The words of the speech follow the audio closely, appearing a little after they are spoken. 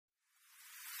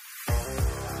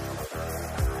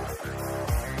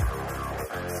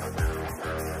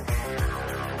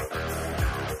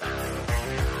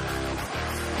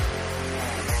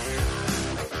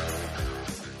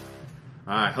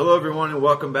All right, hello everyone, and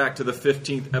welcome back to the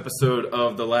 15th episode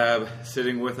of The Lab.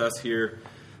 Sitting with us here,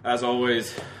 as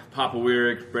always, Papa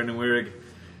Wierig, Brendan Wierig,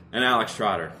 and Alex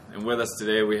Trotter. And with us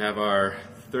today, we have our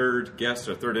third guest,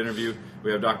 our third interview.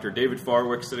 We have Dr. David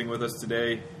Farwick sitting with us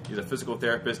today. He's a physical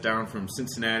therapist down from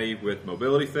Cincinnati with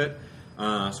Mobility Fit.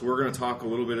 So we're going to talk a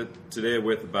little bit today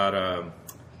about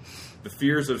the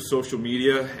fears of social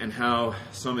media and how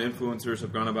some influencers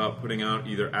have gone about putting out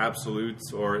either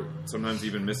absolutes or sometimes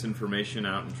even misinformation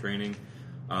out in training.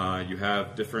 You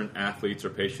have different athletes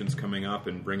or patients coming up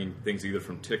and bringing things either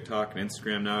from TikTok and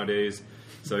Instagram nowadays.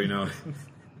 So,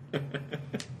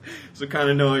 so kind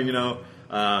of knowing,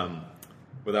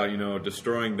 without,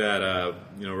 destroying that,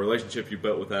 relationship you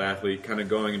built with that athlete, kind of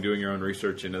going and doing your own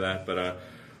research into that. But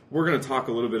we're going to talk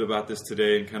a little bit about this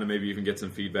today and kind of maybe even get some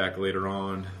feedback later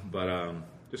on. But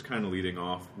just kind of leading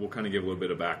off, we'll kind of give a little bit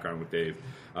of background with Dave.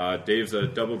 Dave's a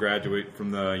double graduate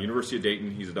from the University of Dayton.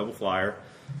 He's a double flyer.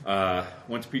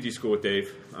 Went to PT school with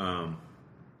Dave.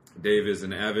 Dave is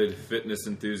an avid fitness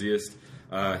enthusiast.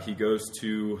 He goes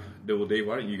to, well, Dave,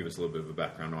 why don't you give us a little bit of a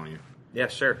background on you? Yeah,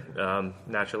 sure.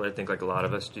 Naturally, I think like a lot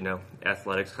of us,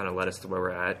 athletics kind of led us to where we're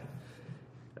at.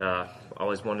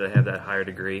 Always wanted to have that higher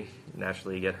degree.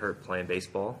 Naturally, you get hurt playing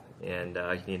baseball, and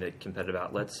you need a competitive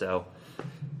outlet. So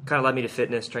kind of led me to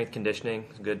fitness, strength conditioning,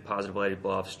 good positive way to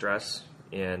blow off stress.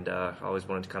 And I always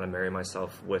wanted to kind of marry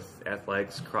myself with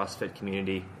athletics, CrossFit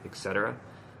community, etc.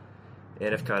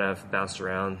 And I've kind of bounced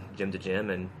around gym to gym,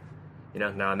 and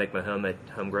now I make my home at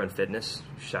Homegrown Fitness.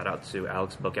 Shout out to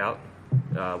Alex Bookout,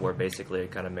 where basically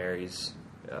it kind of marries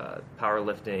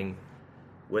powerlifting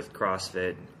with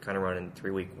CrossFit, kind of running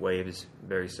 3-week waves,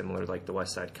 very similar to like the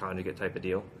West Side Conjugate type of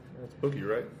deal. That's Boogie,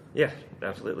 right? Yeah,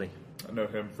 absolutely. I know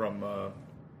him from a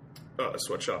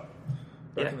sweatshop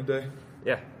back in the day.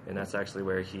 Yeah, and that's actually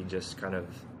where he just kind of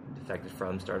defected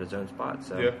from, started his own spot.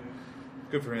 So yeah,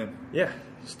 good for him. Yeah,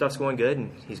 stuff's going good,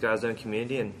 and he's got his own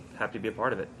community, and happy to be a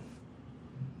part of it.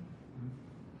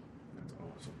 That's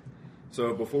awesome.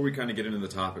 So before we kind of get into the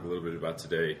topic a little bit about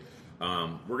today,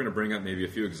 we're going to bring up maybe a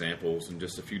few examples and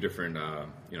just a few different,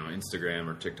 Instagram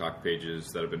or TikTok pages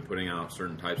that have been putting out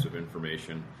certain types of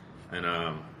information.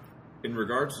 And in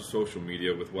regards to social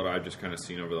media, with what I've just kind of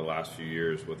seen over the last few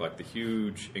years, with like the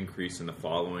huge increase in the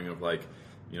following of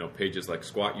pages like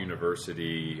Squat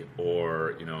University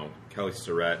or, Kelly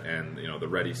Surratt and, the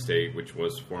Ready State, which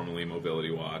was formerly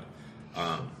Mobility WOD.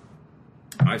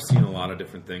 I've seen a lot of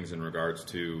different things in regards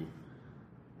to,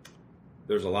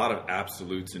 there's a lot of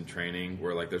absolutes in training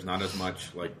where like there's not as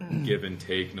much like give and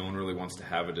take. No one really wants to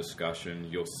have a discussion.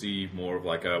 You'll see more of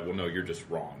like well, no, you're just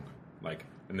wrong.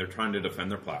 And they're trying to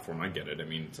defend their platform. I get it. I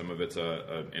mean, some of it's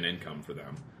an income for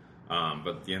them.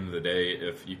 But at the end of the day,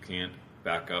 if you can't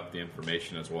back up the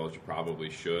information as well as you probably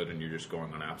should, and you're just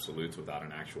going on absolutes without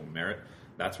an actual merit,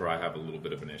 that's where I have a little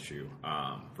bit of an issue.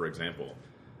 For example,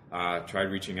 tried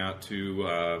reaching out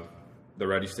to the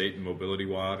Ready State and Mobility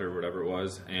WOD or whatever it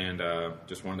was, and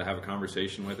just wanted to have a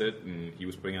conversation with it, and he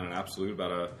was putting out an absolute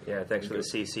about Yeah, thanks for the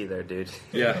CC there, dude.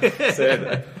 Yeah,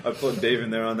 I put Dave in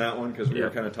there on that one because we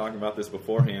were kind of talking about this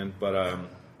beforehand, but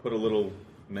put a little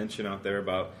mention out there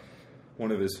about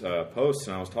one of his posts,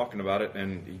 and I was talking about it,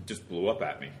 and he just blew up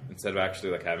at me. Instead of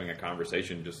actually like having a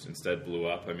conversation, just instead blew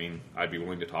up. I mean, I'd be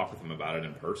willing to talk with him about it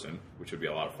in person, which would be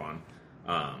a lot of fun.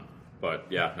 But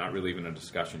yeah, not really even a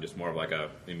discussion, just more of like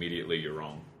immediately you're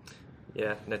wrong.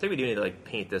 Yeah, and I think we do need to like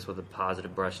paint this with a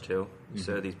positive brush too. Mm-hmm.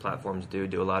 So these platforms do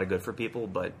a lot of good for people,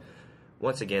 but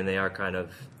once again, they are kind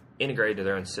of integrated to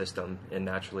their own system, and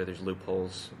naturally there's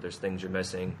loopholes, there's things you're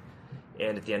missing,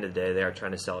 and at the end of the day, they are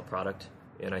trying to sell a product,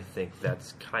 and I think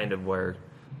that's kind of where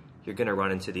you're going to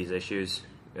run into these issues,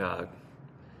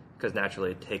 because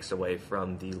naturally it takes away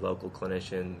from the local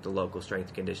clinician, the local strength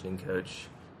and conditioning coach,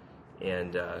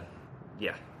 and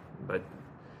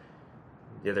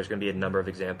there's going to be a number of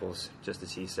examples, just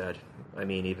as he said. I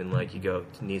mean, even like you go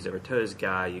to Knees Over Toes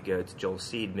guy, you go to Joel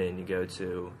Seedman, you go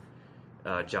to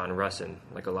John Russin,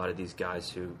 like a lot of these guys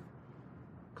who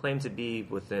claim to be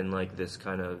within like this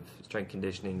kind of strength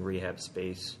conditioning rehab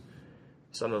space,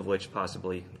 some of which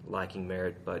possibly lacking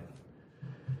merit, but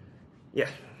yeah,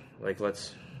 like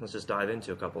let's just dive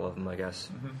into a couple of them, I guess.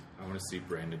 Mm-hmm. I want to see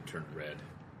Brandon turn red.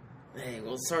 Hey,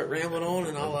 we'll start rambling on,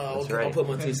 and I'll put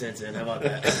my 2 cents in. How about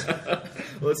that?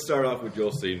 Let's start off with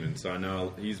Joel Seedman. So I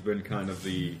know he's been kind of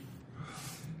you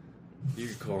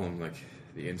could call him like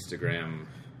the Instagram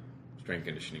strength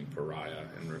conditioning pariah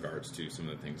in regards to some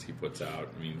of the things he puts out.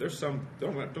 I mean, there's some,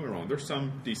 don't get me wrong, there's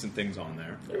some decent things on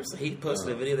there. He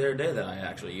posted a video the other day that I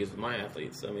actually use with my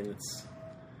athletes. I mean,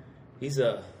 he's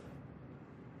I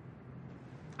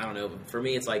don't know, for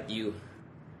me it's like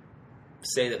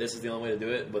say that this is the only way to do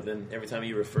it, but then every time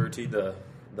you refer to the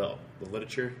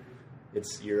literature,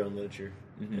 it's your own literature,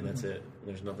 and that's it.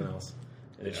 There's nothing else,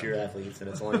 and it's your athletes, and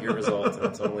it's only your results, and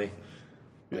it's only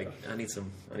like I need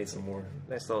some more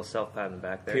nice little self pat in the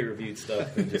back there, peer-reviewed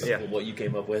stuff, and just what you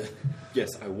came up with. Yes,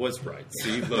 I was right.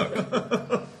 See, look,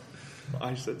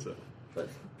 I said so, but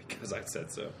because I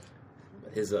said so.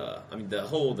 His I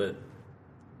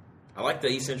like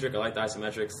the eccentric, I like the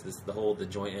isometrics, the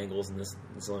joint angles, and this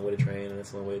is the only way to train, and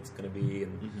that's the only way it's going to be,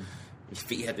 and your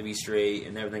feet have to be straight,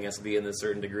 and everything has to be in a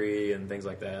certain degree, and things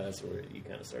like that. That's where you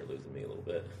kind of start losing me a little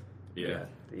bit. Yeah,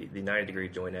 the 90-degree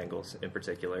joint angles in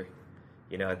particular,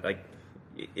 like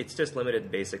it's just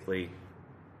limited basically.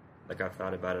 Like I've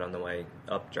thought about it on the way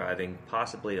up driving,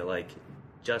 possibly to like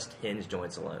just hinge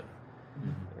joints alone,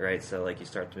 right? So like you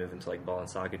start to move into like ball and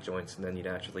socket joints, and then you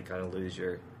naturally kind of lose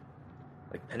your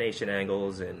like pennation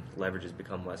angles, and leverages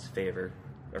become less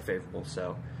favorable.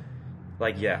 So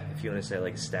like if you want to say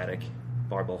like static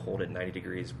barbell hold at 90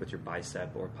 degrees with your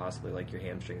bicep, or possibly like your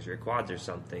hamstrings or your quads or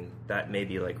something, that may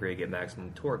be like where you get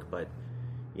maximum torque. But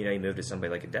you move to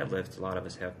somebody like a deadlift, a lot of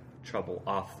us have trouble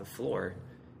off the floor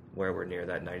where we're near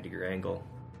that 90-degree angle,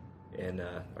 and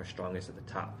are strongest at the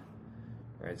top,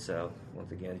 right? So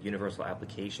once again, universal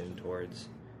application towards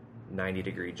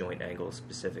 90-degree joint angles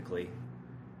specifically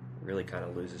really kind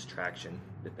of loses traction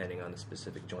depending on the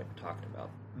specific joint we're talking about.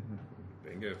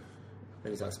 Bingo.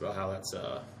 And he talks about how that's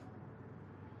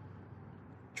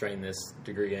train this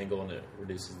degree angle, and it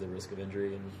reduces the risk of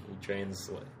injury, and he trains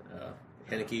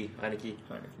Heineke.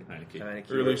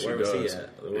 Really, where was he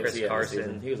at? Chris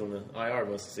Carson. He was on the IR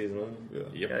most of the season,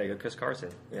 wasn't he? Yeah, you got Chris Carson.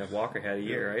 Yeah, Walker had a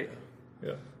year, right?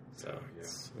 Yeah. So,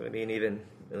 I mean, even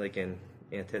like in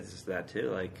antithesis to that too,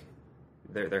 like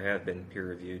there have been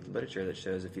peer-reviewed literature that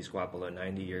shows if you squat below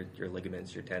 90, your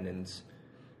ligaments, your tendons,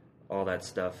 all that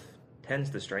stuff tends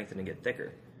to strengthen and get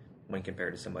thicker when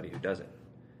compared to somebody who doesn't.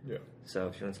 Yeah. So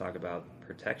if you want to talk about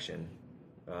protection,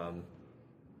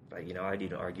 I'd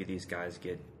even argue these guys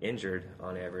get injured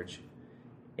on average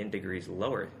in degrees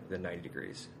lower than 90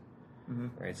 degrees.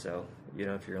 Right? So,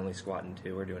 if you're only squatting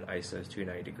 2 or doing isos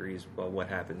 290 degrees, well, what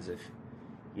happens if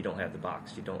you don't have the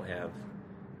box, you don't have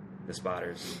the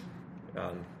spotters,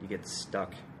 you get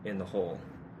stuck in the hole?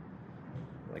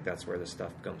 Like, that's where this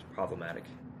stuff becomes problematic.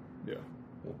 Yeah.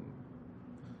 Well,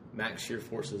 max shear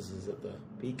forces is at the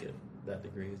peak at that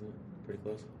degree, isn't it? Pretty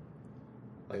close.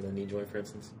 Like the knee joint, for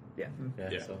instance. Yeah.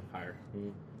 So higher.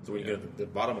 So when you go to the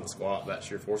bottom of the squat, that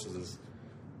shear forces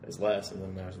is less, and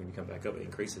then when you come back up, it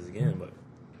increases again. But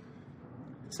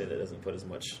I'd say that doesn't put as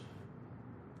much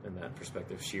in that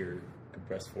perspective. Shear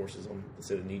compressed forces on, let's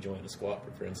say, the knee joint in a squat,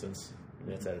 for instance,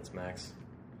 and it's at its max,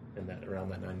 and that around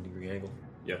that 90-degree angle.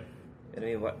 Yeah. And I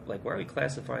mean, why are we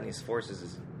classifying these forces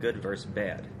as good versus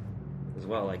bad? As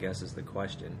well, I guess, is the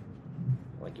question.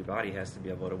 Like, your body has to be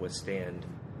able to withstand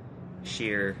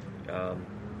shear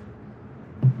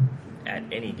at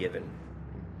any given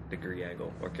degree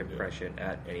angle, or compression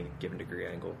at any given degree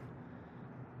angle.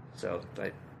 So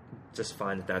I just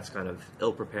find that that's kind of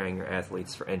ill-preparing your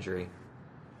athletes for injury.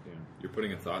 Yeah. You're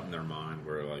putting a thought in their mind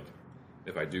where, like,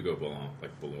 if I do go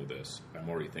below this, I'm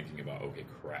already thinking about, okay,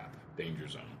 crap, danger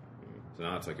zone. So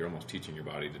now it's like you're almost teaching your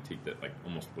body to take that, like,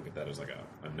 almost look at that as like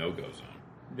a no-go zone.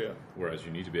 Yeah. Whereas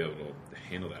you need to be able to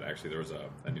handle that. Actually, there was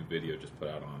a new video just put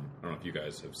out on, I don't know if you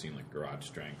guys have seen, like, Garage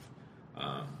Strength.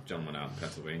 Gentleman out in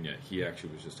Pennsylvania, he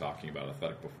actually was just talking about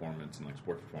athletic performance and like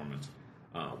sports performance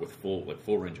with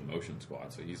full range of motion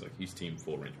squats. So he's team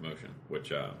full range of motion,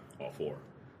 which all four.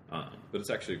 But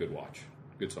it's actually a good watch,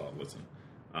 good solid listen.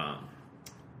 I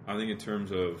think in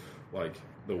terms of like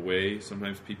the way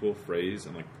sometimes people phrase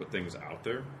and like put things out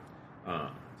there,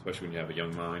 especially when you have a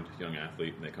young mind, young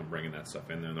athlete, and they come bringing that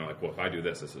stuff in there, and they're like, well, if I do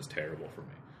this is terrible for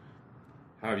me.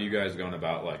 How have you guys gone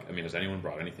about, like, I mean, has anyone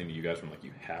brought anything to you guys from, like, you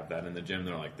have that in the gym?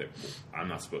 They're like, I'm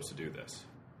not supposed to do this.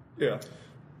 Yeah.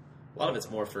 A lot of it's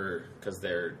more because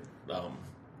they're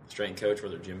strength coach or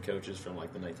they're gym coaches from,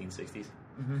 like, the 1960s.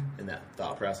 And that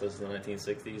thought process in the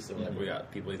 1960s. So, like, we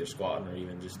got people either squatting or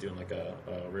even just doing, like, a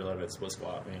real elevated split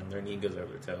squat. Man, their knee goes over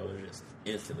their toe. They're just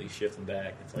instantly shifting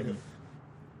back. It's like,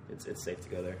 it's safe to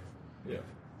go there. Yeah.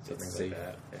 So things like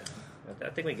that. Yeah. I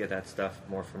think we get that stuff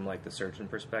more from, like, the surgeon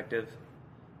perspective.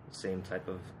 Same type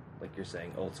of, like you're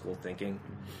saying, old school thinking.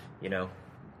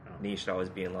 Knee should always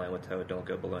be in line with toe. Don't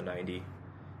go below 90.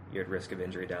 You're at risk of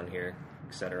injury down here,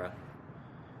 etc.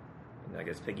 And I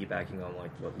guess piggybacking on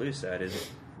like what Lou said is,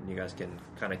 you guys can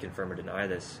kind of confirm or deny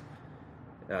this.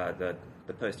 The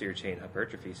posterior chain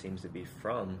hypertrophy seems to be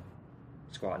from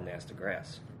squatting ass to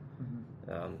grass.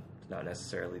 Not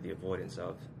necessarily the avoidance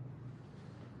of,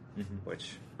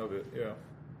 which of it. Yeah.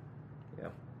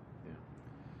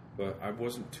 But I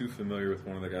wasn't too familiar with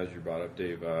one of the guys you brought up,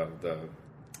 Dave, the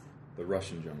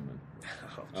Russian gentleman.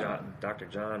 Dr.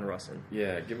 John Russin.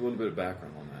 Yeah, give a little bit of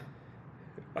background on that.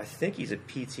 I think he's a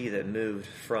PT that moved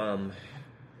from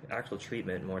actual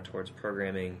treatment more towards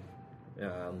programming,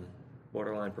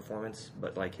 borderline performance,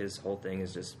 but like his whole thing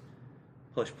is just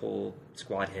push, pull,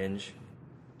 squat, hinge.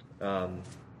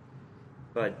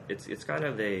 But it's kind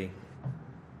of a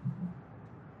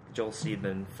Joel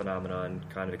Seedman phenomenon,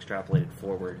 kind of extrapolated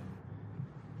forward,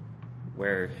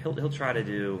 where he'll try to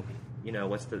do,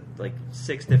 what's the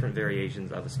 6 different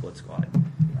variations of a split squat.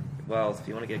 Well, if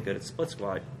you want to get good at split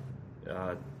squat,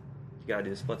 you got to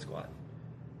do a split squat.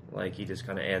 Like, he just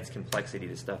kind of adds complexity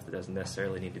to stuff that doesn't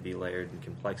necessarily need to be layered, and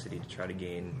complexity to try to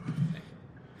gain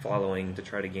following, to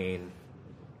try to gain,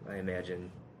 I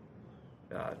imagine,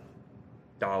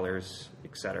 dollars,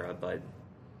 etc. But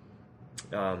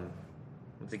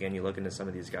once again, you look into some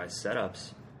of these guys'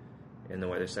 setups and the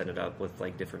way they're setting it up with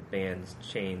like different bands,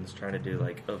 chains, trying to do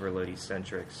like overload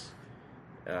eccentrics,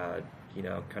 kind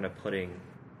of putting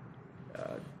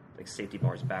like safety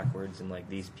bars backwards and like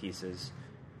these pieces,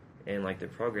 and like their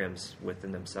programs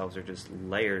within themselves are just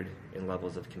layered in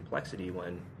levels of complexity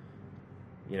when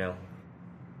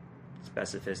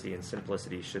specificity and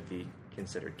simplicity should be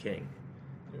considered king.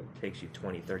 It takes you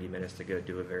 20, 30 minutes to go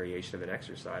do a variation of an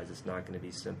exercise. It's not going to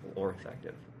be simple or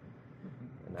effective.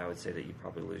 And I would say that you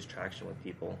probably lose traction with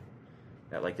people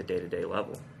at like the day-to-day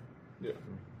level. Yeah.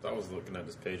 I was looking at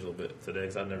this page a little bit today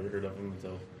because I'd never heard of him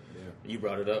until you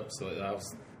brought it up. So I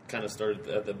was kind of started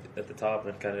at the top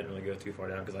and kind of didn't really go too far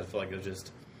down because I feel like it was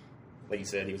just, like you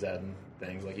said, he was adding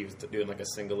things. Like he was doing like a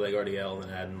single leg RDL and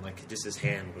adding like just his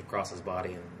hand would cross his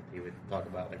body, and he would talk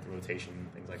about like the rotation,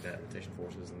 things like that, rotation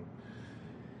forces, and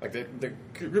like the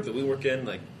group that we work in,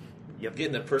 like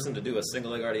getting a person to do a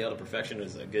single leg RDL to perfection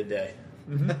is a good day.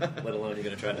 Let alone you're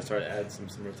going to try to start to add some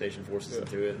rotation forces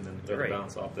into it and then throw the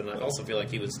balance off. And I also feel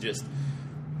like he was just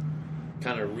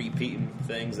kind of repeating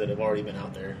things that have already been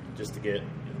out there just to get,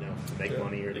 to make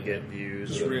money or to get views.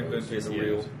 Just reinventing the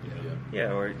wheel.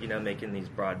 Yeah, or, making these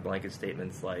broad blanket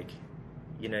statements like,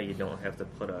 you don't have to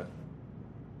put a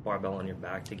barbell on your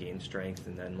back to gain strength,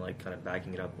 and then like kind of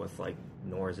backing it up with like,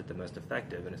 nor is it the most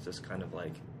effective. And it's just kind of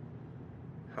like,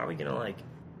 how are we going to like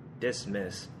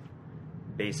dismiss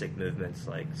basic movements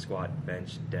like squat,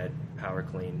 bench, dead, power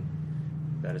clean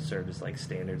that have served as like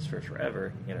standards for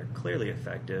forever and are clearly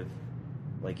effective,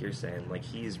 like you're saying, like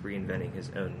he's reinventing his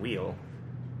own wheel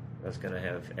that's going to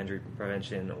have injury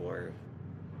prevention or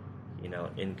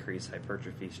increase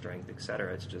hypertrophy, strength,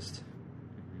 etc. It's just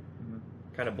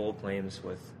kind of bold claims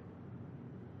with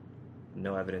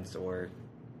no evidence, or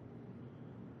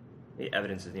the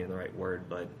evidence isn't even the right word,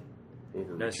 but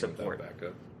no support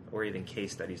backup, or even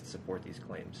case studies to support these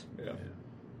claims. Yeah.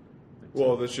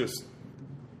 Well, that's just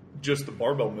the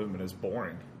barbell movement is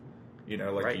boring.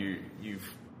 Like you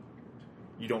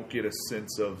don't get a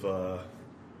sense of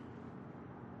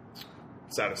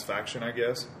satisfaction, I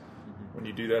guess, when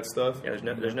you do that stuff. Yeah,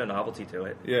 there's no novelty to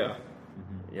it. Yeah.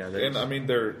 Yeah, and I mean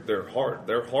they're hard.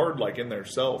 They're hard like in their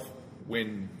self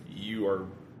when you are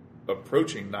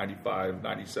approaching 95,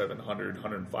 97, 100,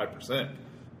 105%.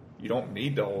 You don't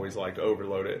need to always like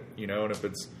overload it,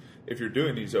 and if you're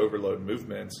doing these overload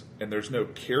movements and there's no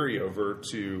carryover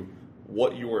to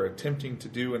what you are attempting to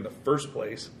do in the first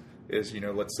place, is,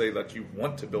 let's say that you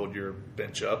want to build your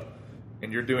bench up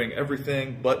and you're doing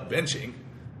everything but benching,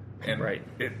 and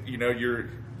you're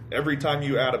every time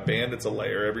you add a band, it's a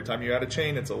layer. Every time you add a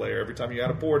chain, it's a layer. Every time you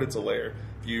add a board, it's a layer.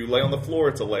 If you lay on the floor,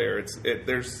 it's a layer.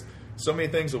 There's so many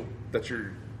things that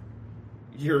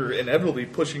you're inevitably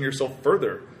pushing yourself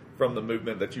further from the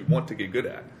movement that you want to get good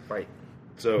at. Right.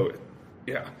 So,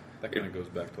 yeah. That kind of goes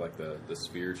back to like the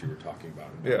spheres you were talking about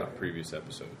in the previous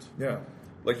episodes. Yeah.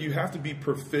 Like you have to be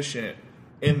proficient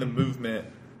in the movement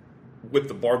with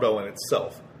the barbell in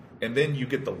itself. And then you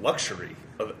get the luxury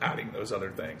of adding those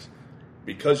other things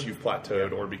because you've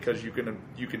plateaued or because you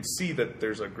can see that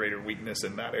there's a greater weakness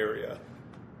in that area.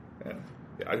 And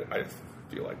I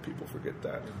feel like people forget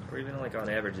that. Or even like on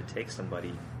average, it takes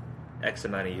somebody X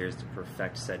amount of years to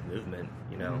perfect said movement,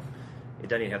 It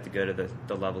doesn't even have to go to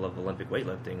the level of Olympic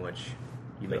weightlifting, which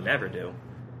you may never do.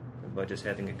 But just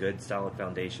having a good, solid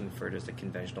foundation for just a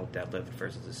conventional deadlift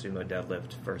versus a sumo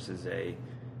deadlift versus a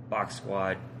box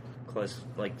squat, close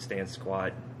like stance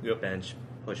squat, bench,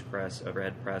 push press,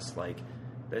 overhead press, like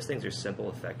those things are simple,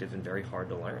 effective, and very hard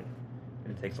to learn.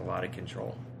 And it takes a lot of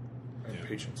control. And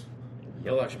patience.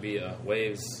 There'll actually be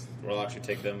waves where I'll actually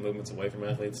take them movements away from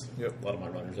athletes. Yep. A lot of my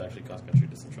runners actually cross-country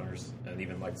distance runners, and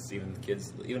even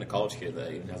kids, even a college kid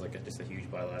that even has like just a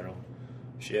huge bilateral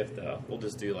shift. We'll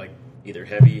just do like either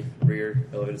heavy rear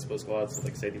elevated split squats, so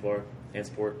like safety bar, hand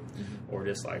support, or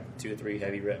just like 2 to 3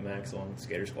 heavy rep max on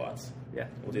skater squats. Yeah.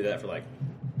 We'll do that for like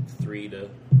 3 to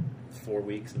 4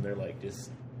 weeks, and they're like, just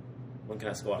when can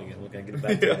I squat again? When can I get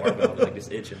back to the barbell? They're like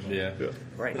just itching. Like, Yeah.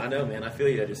 Right. I know, man. I feel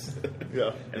you. I just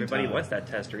Yeah. Everybody wants that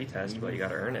test retest, but you got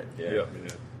to earn it. Yeah. Yeah.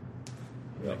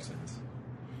 Makes sense.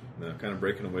 Now, kind of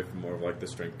breaking away from more of like the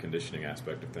strength conditioning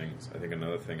aspect of things, I think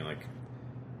another thing like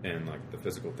in like the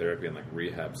physical therapy and like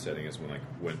rehab setting is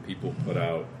when people put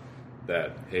out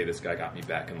that, hey, this guy got me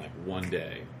back in like one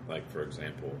day, like for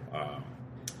example,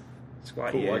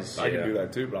 Squat Cool. U's. I can do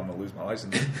that too, but I'm going to lose my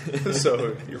license.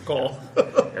 So your call.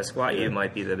 Squat U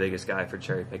might be the biggest guy for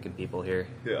cherry picking people here.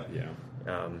 Yeah. yeah,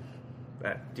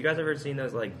 Do you guys ever seen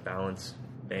those like balance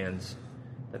bands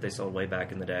that they sold way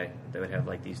back in the day? They would have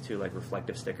like these 2 like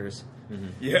reflective stickers,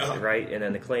 Yeah. right? And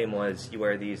then the claim was you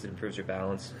wear these, it improves your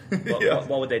balance. What, Yeah.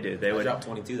 what would they do? They I would. dropped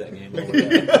 22 that game.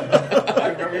 I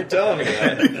remember you telling me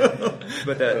that.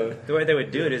 But the way they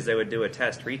would do it is they would do a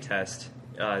test retest,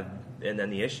 and then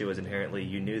the issue was inherently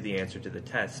you knew the answer to the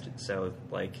test. So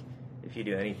like if you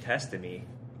do any test to me,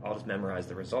 I'll just memorize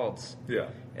the results, Yeah.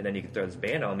 and then you can throw this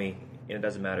band on me, and it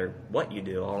doesn't matter what you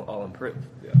do, I'll improve.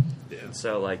 Yeah. Yeah, And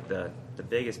so like the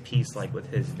biggest piece like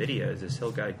with his videos is he'll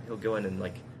go in and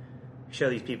like show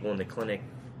these people in the clinic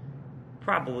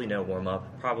probably no warm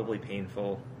up, probably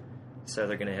painful, so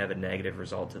they're going to have a negative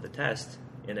result to the test,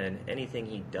 and then anything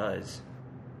he does,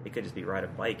 it could just be ride a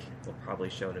bike, will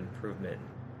probably show an improvement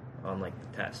on like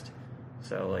the test.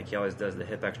 So like he always does the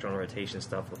hip external rotation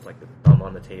stuff with like the thumb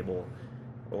on the table,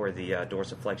 or the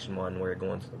dorsiflexion one where you're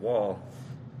going to the wall,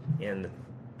 and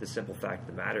the simple fact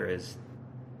of the matter is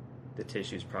the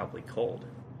tissue's probably cold.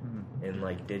 And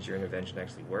like, did your intervention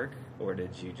actually work, or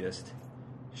did you just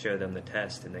show them the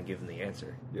test and then give them the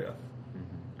answer? Yeah.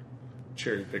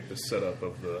 Cherry pick the setup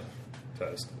of the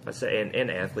test. Let's say in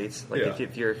athletes, like Yeah.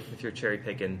 if you're cherry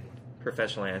picking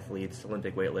professional athletes,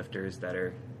 Olympic weightlifters that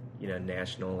are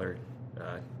national or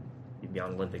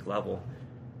beyond Olympic level,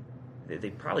 they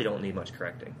probably don't need much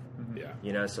correcting.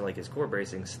 yeah, So like his core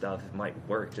bracing stuff might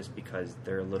work just because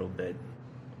they're a little bit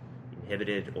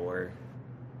inhibited, or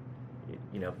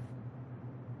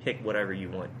pick whatever you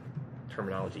want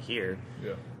terminology here.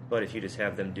 Yeah. But if you just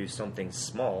have them do something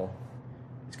small,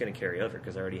 it's going to carry over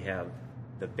because I already have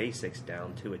the basics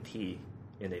down to a T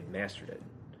and they've mastered it.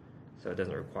 So it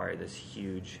doesn't require this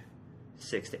huge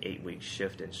 6 to 8 week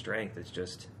shift in strength. It's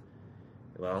just,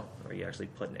 well, are you actually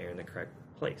putting air in the correct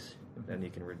place? Then you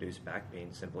can reduce back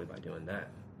pain simply by doing that.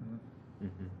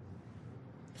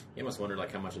 You must wonder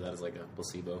like how much of that is like a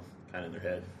placebo kind of in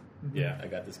their head. yeah, I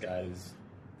got this guy who's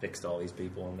fixed all these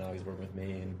people, and now he's working with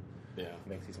me and yeah,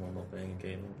 makes these one little thing.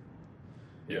 And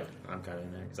yeah. I'm kind of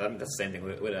in there because that's the same thing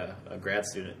with a grad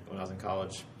student when I was in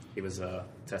college. He was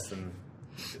testing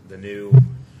the new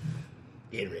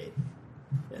Gatorade.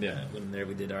 And, Yeah. when there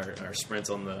we did our sprints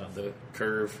on the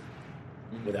curve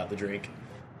without the drink.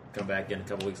 Come back in a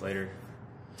couple weeks later,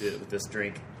 did it with this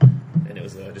drink, and it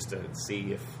was just to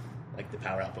see if like the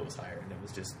power output was higher, and it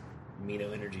was just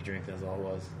amino energy drink. That's all it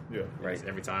was. Yeah. Right.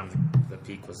 Every time the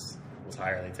peak was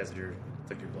higher, they took your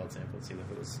blood sample and see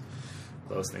if it was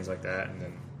close, things like that, and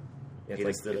then Yeah, he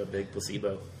it's just did a big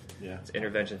placebo. Yeah, It's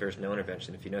intervention versus no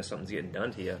intervention. If you know something's getting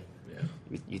done to you, Yeah.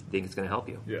 you think it's going to help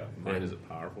you. Yeah. mind is a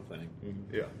powerful thing.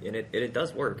 Yeah. And it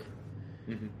does work,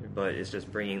 but it's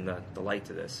just bringing the light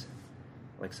to this.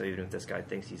 Like, so even if this guy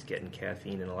thinks he's getting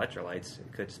caffeine and electrolytes,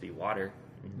 it could just be water.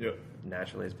 Yeah.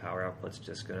 Naturally, his power output's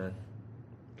just going to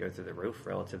go through the roof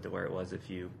relative to where it was if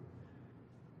you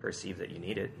perceive that you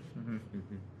need it.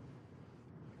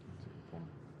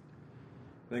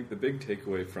 I think the big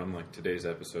takeaway from like today's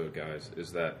episode, guys,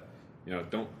 is that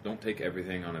don't take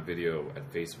everything on a video at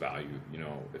face value.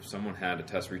 If someone had a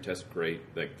test retest, great.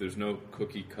 Like there's no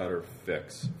cookie cutter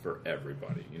fix for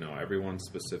everybody. Everyone's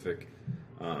specific.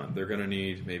 They're gonna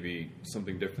need maybe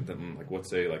something different than like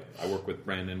I work with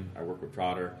Brandon, I work with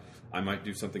Trotter. I might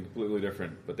do something completely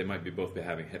different, but they might both be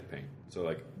having hip pain. So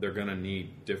like they're gonna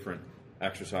need different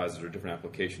exercises or different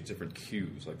applications, different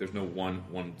cues. Like there's no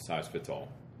one size fits all.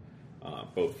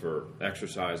 Both for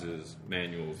exercises,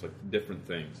 manuals, like different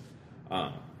things.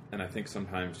 And I think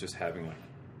sometimes just having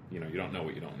you don't know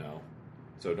what you don't know.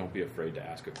 So don't be afraid to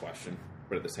ask a question.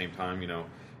 But at the same time,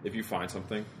 if you find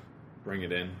something, bring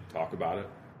it in, talk about it.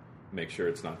 Make sure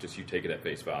it's not just you take it at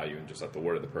face value and just at the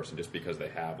word of the person just because they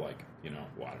have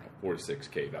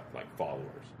 46K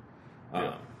followers.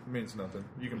 Yeah. It means nothing.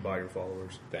 You can buy your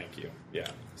followers. Thank you. Yeah.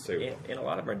 Say And a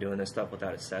lot of them are doing this stuff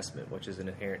without assessment, which is an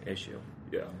inherent issue.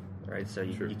 Yeah. Right, so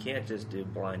you can't just do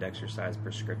blind exercise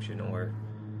prescription, or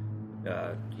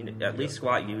at least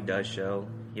Squat U does show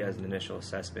he has an initial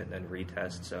assessment and then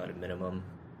retest. So at a minimum,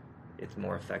 it's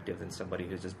more effective than somebody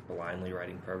who's just blindly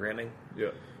writing programming. Yeah.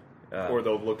 Or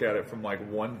they'll look at it from like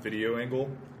one video angle.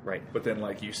 Right. But then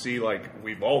like you see, like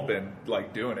we've all been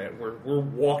like doing it. We're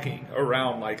walking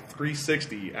around like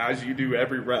 360 as you do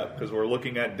every rep because we're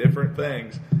looking at different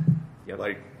things. Yep.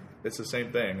 Like it's the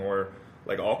same thing. Or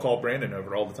like I'll call Brandon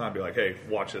over all the time, be like, "Hey,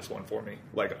 watch this one for me.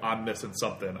 Like I'm missing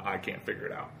something, I can't figure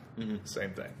it out." Mm-hmm.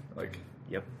 Same thing. Like,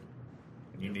 yep.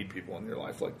 You need people in your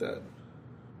life like that.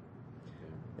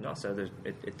 And also,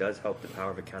 it does help the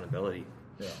power of accountability.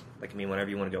 Yeah. Like, I mean, whenever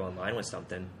you want to go online with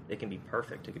something, it can be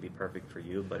perfect. It could be perfect for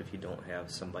you, but if you don't have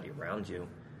somebody around you,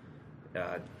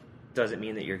 doesn't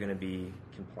mean that you're going to be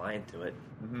compliant to it.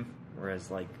 Mm-hmm. Whereas,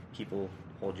 like, people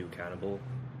hold you accountable.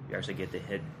 You actually get to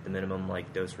hit the minimum,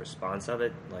 like, dose response of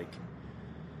it. Like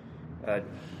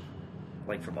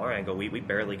from our angle, we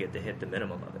barely get to hit the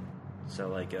minimum of it. So,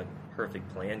 like, a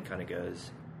perfect plan kind of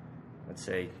goes, let's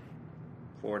say,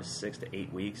 4 to 6 to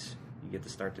 8 weeks. You get to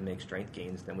start to make strength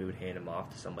gains, then we would hand them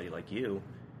off to somebody like you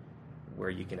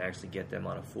where you can actually get them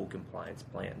on a full compliance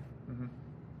plan. Mm-hmm.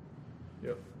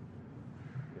 Yep.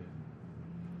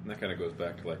 And that kind of goes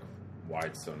back to, like, why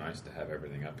it's so nice to have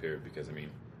everything up here because, I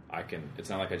mean, it's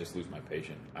not like I just lose my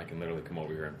patient. I can literally come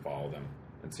over here and follow them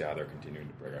and see how they're continuing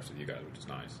to progress with you guys, which is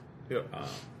nice. Yep.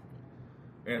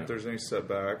 And if there's any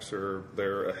setbacks or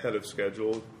they're ahead of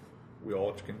schedule, we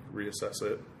all can reassess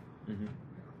it. Mm-hmm.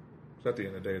 So at the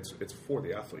end of the day, it's for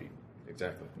the athlete.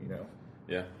 Exactly. You know?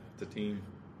 Yeah. It's a team.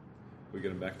 We get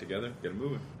them back together, get them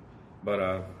moving.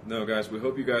 But, no, guys, we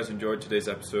hope you guys enjoyed today's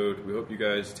episode. We hope you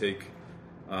guys take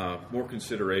more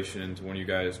consideration into when you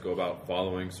guys go about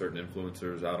following certain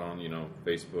influencers out on,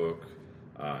 Facebook,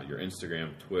 your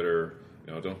Instagram, Twitter.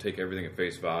 Don't take everything at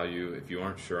face value. If you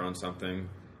aren't sure on something,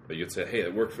 but you'd say, hey,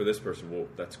 it worked for this person. Well,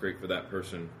 that's great for that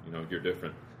person. You're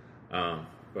different.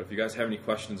 But if you guys have any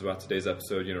questions about today's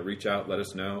episode, reach out, let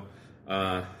us know.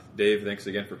 Dave, thanks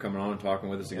again for coming on and talking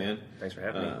with us again. Thanks for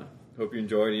having me. Hope you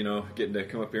enjoyed, getting to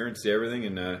come up here and see everything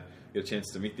and get a chance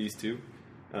to meet these two.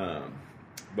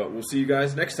 But we'll see you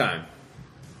guys next time.